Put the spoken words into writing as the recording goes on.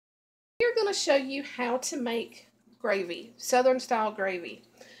are going to show you how to make gravy, Southern style gravy.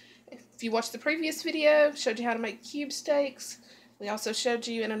 If you watched the previous video, showed you how to make cube steaks. We also showed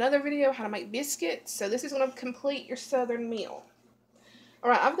you in another video how to make biscuits. So this is going to complete your Southern meal.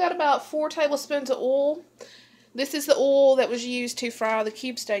 Alright, I've got about 4 tablespoons of oil. This is the oil that was used to fry the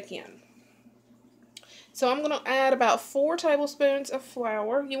cube steak in. So I'm going to add about 4 tablespoons of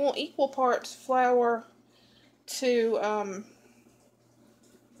flour. You want equal parts flour to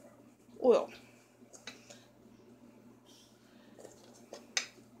oil.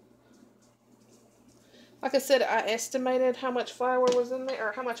 Like I said, I estimated how much flour was in there,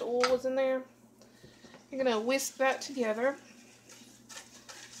 or how much oil was in there. You're going to whisk that together.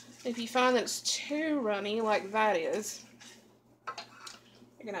 If you find that it's too runny, like that is,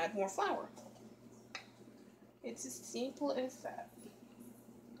 you're going to add more flour. It's as simple as that.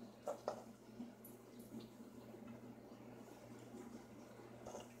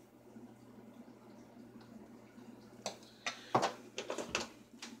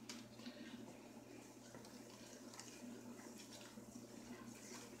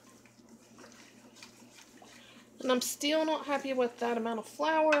 And I'm still not happy with that amount of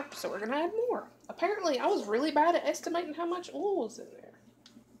flour, so we're going to add more. Apparently, I was really bad at estimating how much oil was in there.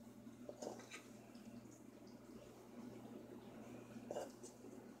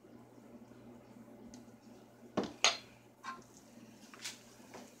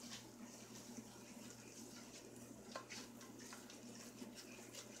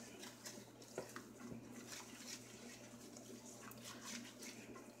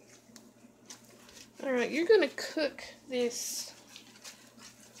 Alright, you're going to cook this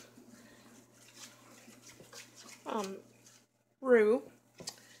roux,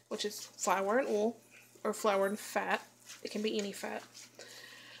 which is flour and oil, or flour and fat. It can be any fat.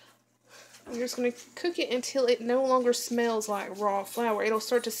 You're just going to cook it until it no longer smells like raw flour. It'll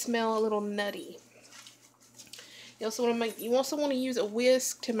start to smell a little nutty. You also want to use a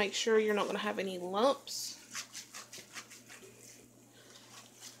whisk to make sure you're not going to have any lumps.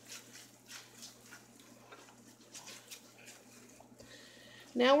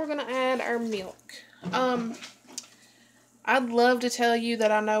 Now we're going to add our milk. I'd love to tell you that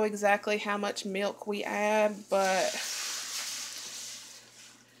I know exactly how much milk we add, but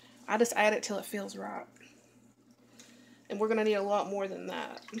I just add it till it feels right. And we're going to need a lot more than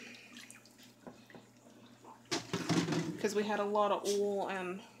that, because we had a lot of oil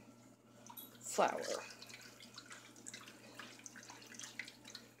and flour.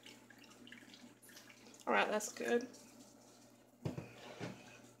 Alright, that's good.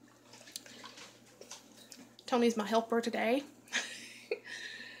 Tony's my helper today.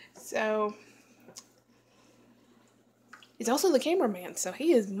 So, he's also the cameraman, so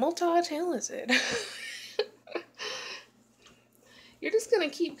he is multi-talented. You're just going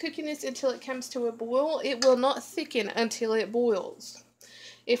to keep cooking this until it comes to a boil. It will not thicken until it boils.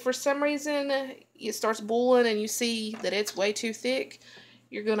 If for some reason it starts boiling and you see that it's way too thick,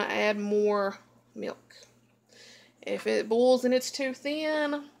 you're going to add more milk. If it boils and it's too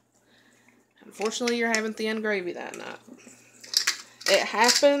thin, unfortunately, you're having thin gravy that night. It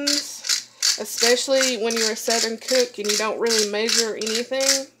happens, especially when you're a Southern cook and you don't really measure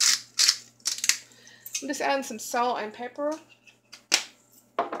anything. I'm just adding some salt and pepper.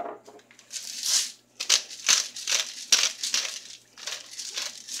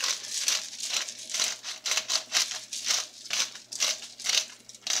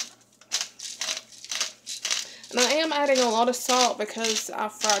 And I am adding a lot of salt because I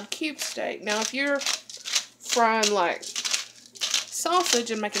fried cube steak. Now, if you're frying like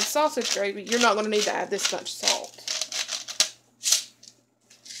sausage and making sausage gravy, you're not going to need to add this much salt.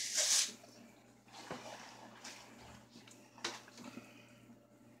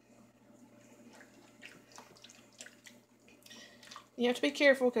 You have to be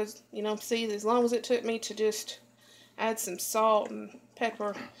careful because, you know, see, as long as it took me to just add some salt and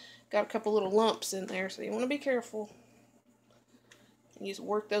pepper, got a couple little lumps in there, so you want to be careful. And you just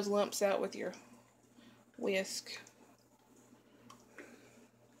work those lumps out with your whisk.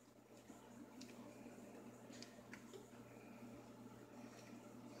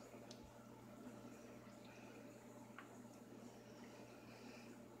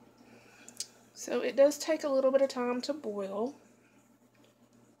 So it does take a little bit of time to boil.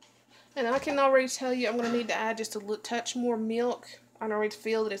 And I can already tell you I'm going to need to add just a touch more milk. I can already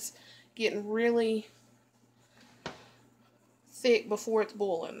feel that it's getting really thick before it's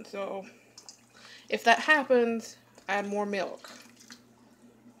boiling. So if that happens, add more milk.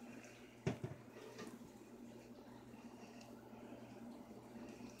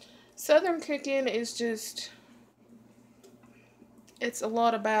 Southern cooking is just, it's a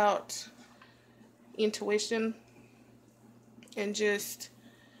lot about intuition and just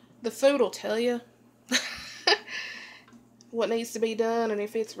the food will tell you what needs to be done and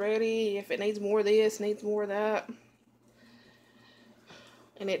if it's ready, if it needs more of this, needs more of that.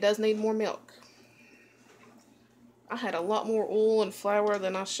 And it does need more milk. I had a lot more oil and flour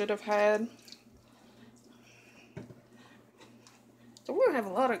than I should have had. So we're going to have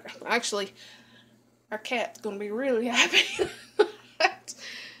a lot of... Actually, our cat's going to be really happy.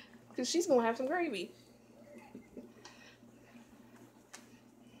 Because she's going to have some gravy.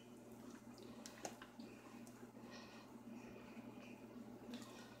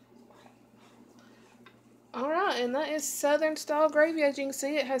 Alright, and that is Southern style gravy. As you can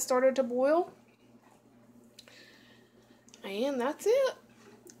see, it has started to boil. And that's it.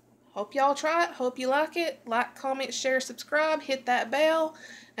 Hope y'all try it. Hope you like it. Like, comment, share, subscribe. Hit that bell.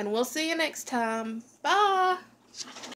 And we'll see you next time. Bye.